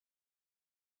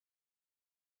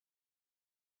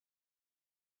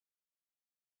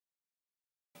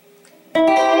Hi,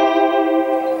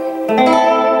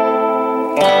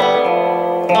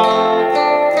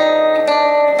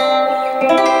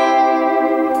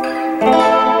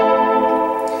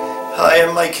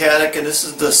 I'm Mike Haduck, and this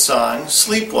is the song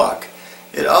Sleepwalk.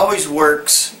 It always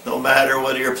works no matter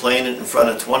whether you're playing it in front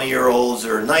of 20-year-olds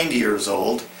or 90 years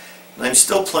old, and I'm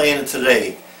still playing it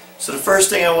today. So the first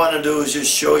thing I want to do is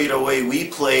just show you the way we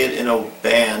play it in a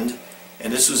band,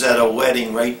 and this was at a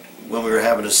wedding right when we were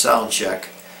having a sound check.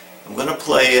 I'm going to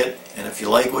play it, and if you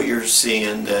like what you're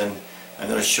seeing, then I'm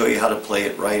going to show you how to play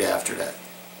it right after that.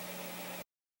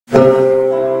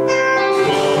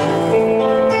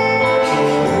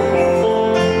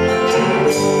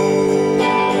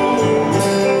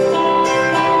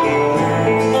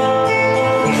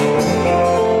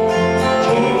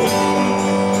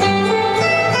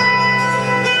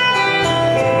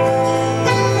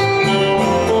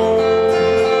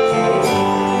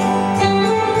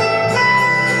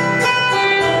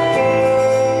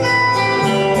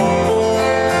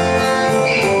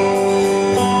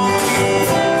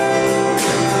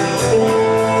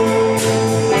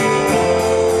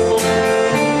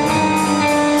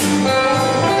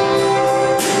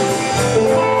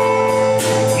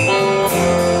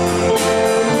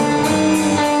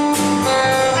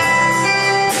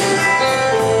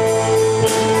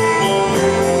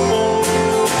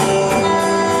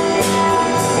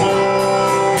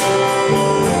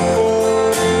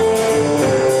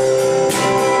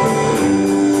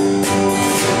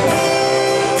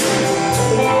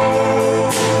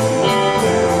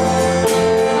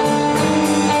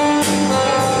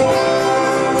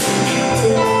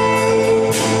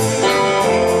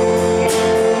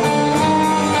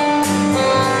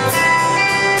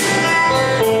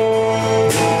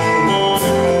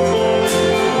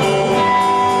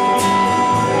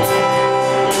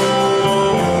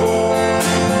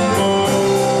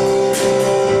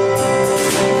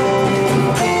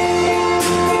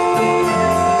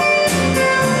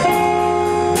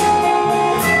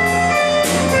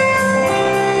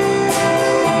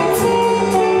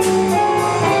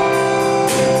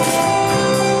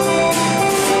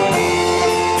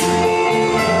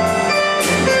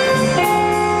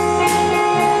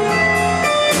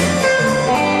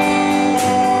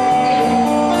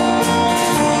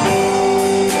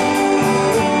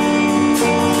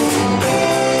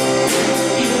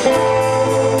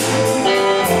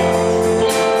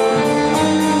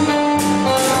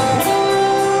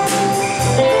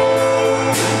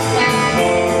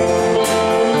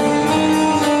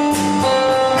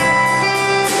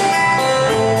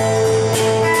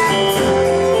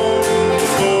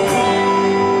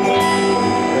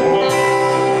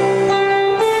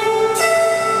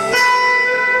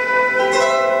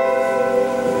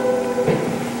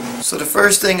 So the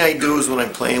first thing I do is when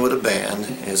I'm playing with a band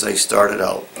is I start it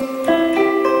out,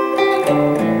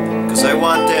 because I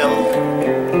want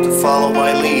them to follow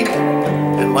my lead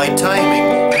and my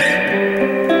timing.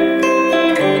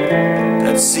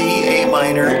 That's C, A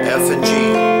minor, F, and G.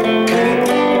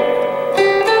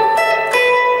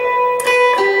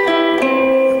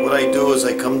 And what I do is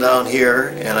I come down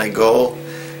here and I go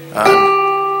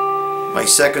on my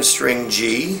second string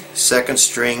G, second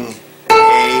string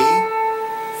A,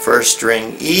 first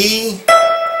string E,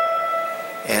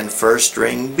 and first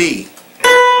string B.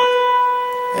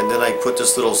 And then I put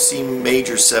this little C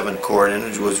major 7 chord in,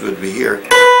 which would be here.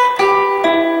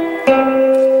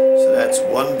 So that's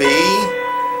 1B,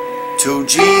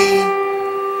 2G,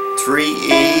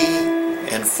 3E,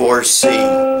 and 4C.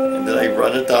 And then I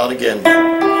run it down again. Then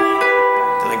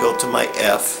I go to my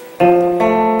F and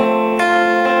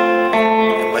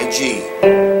my G.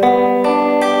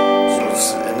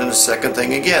 The second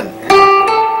thing again.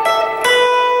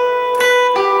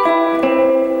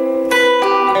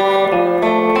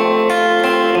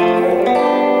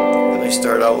 Then I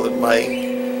start out with my C,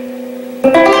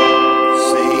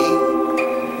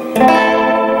 A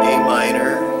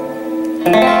minor,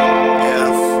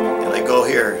 F, and I go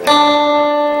here.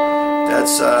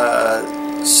 That's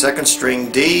second string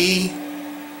D,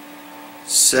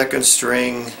 second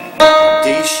string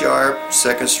D sharp,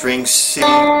 second string C, D,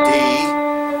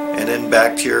 and then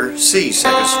back to your C,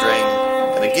 second string,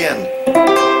 and again.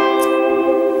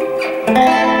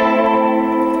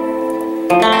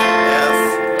 F.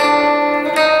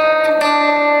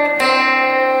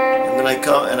 And then I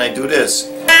come and I do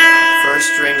this. First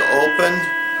string open,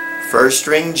 first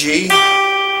string G,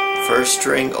 first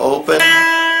string open,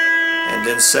 and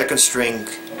then second string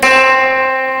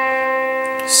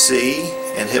C,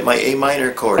 and hit my A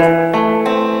minor chord.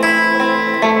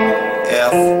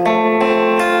 F.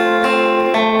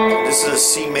 This is a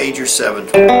C major 7.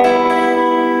 So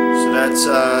that's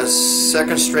that's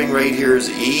second string right here is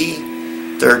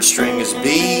E, third string is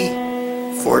B,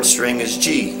 fourth string is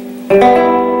G,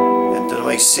 and then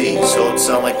my C, so it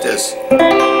sounds like this.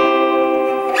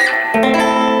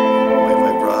 My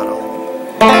vibrato.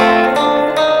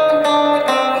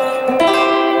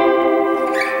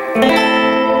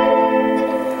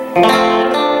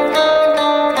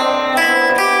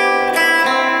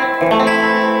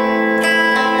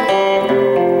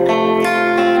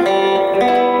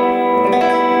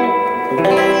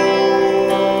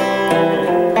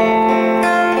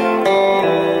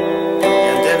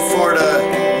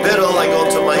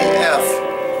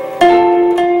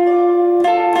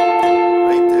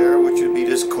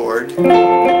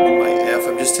 My F,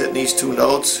 I'm just hitting these two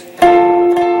notes. Then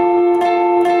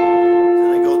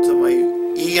I go to my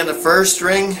E on the first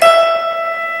string,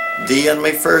 D on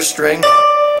my first string,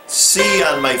 C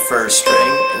on my first string,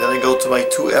 and then I go to my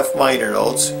two F minor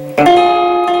notes, which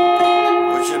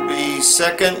would be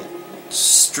second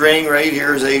string right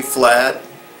here is A flat,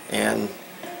 and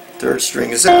third string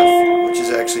is F, which is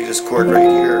actually this chord right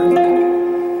here.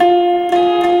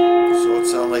 So it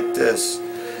sounds like this.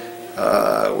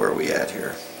 Where are we at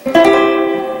here?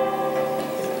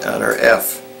 On our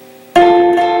F.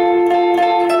 Then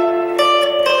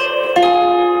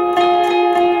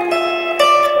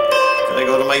I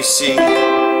go to my C,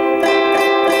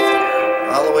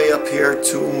 all the way up here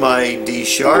to my D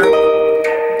sharp,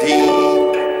 D,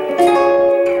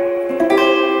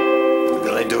 and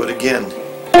then I do it again.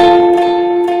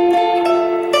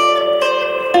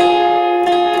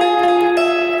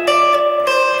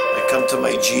 I come to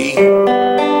my G,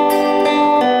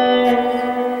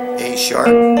 A sharp,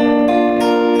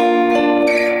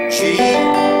 G,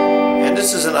 and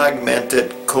this is an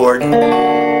augmented chord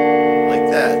like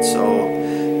that, so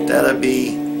that'll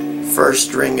be first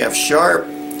string F sharp,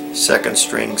 second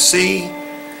string C,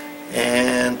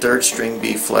 and third string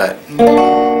B flat, and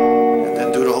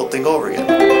then do the whole thing over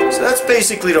again. So that's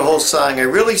basically the whole song. I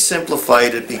really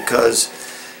simplified it because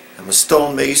I'm a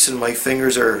stonemason, my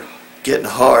fingers are getting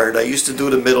hard. I used to do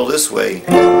the middle this way.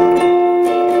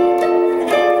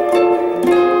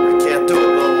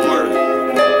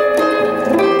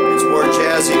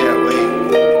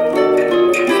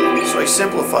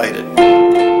 Simplified it.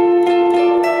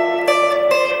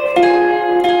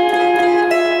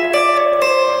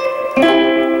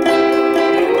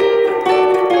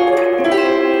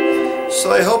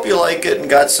 So I hope you like it and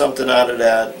got something out of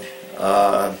that.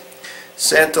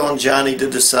 Santo and Johnny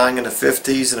did the song in the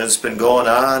 50s, and it's been going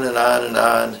on and on and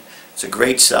on. It's a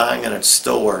great song and it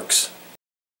still works.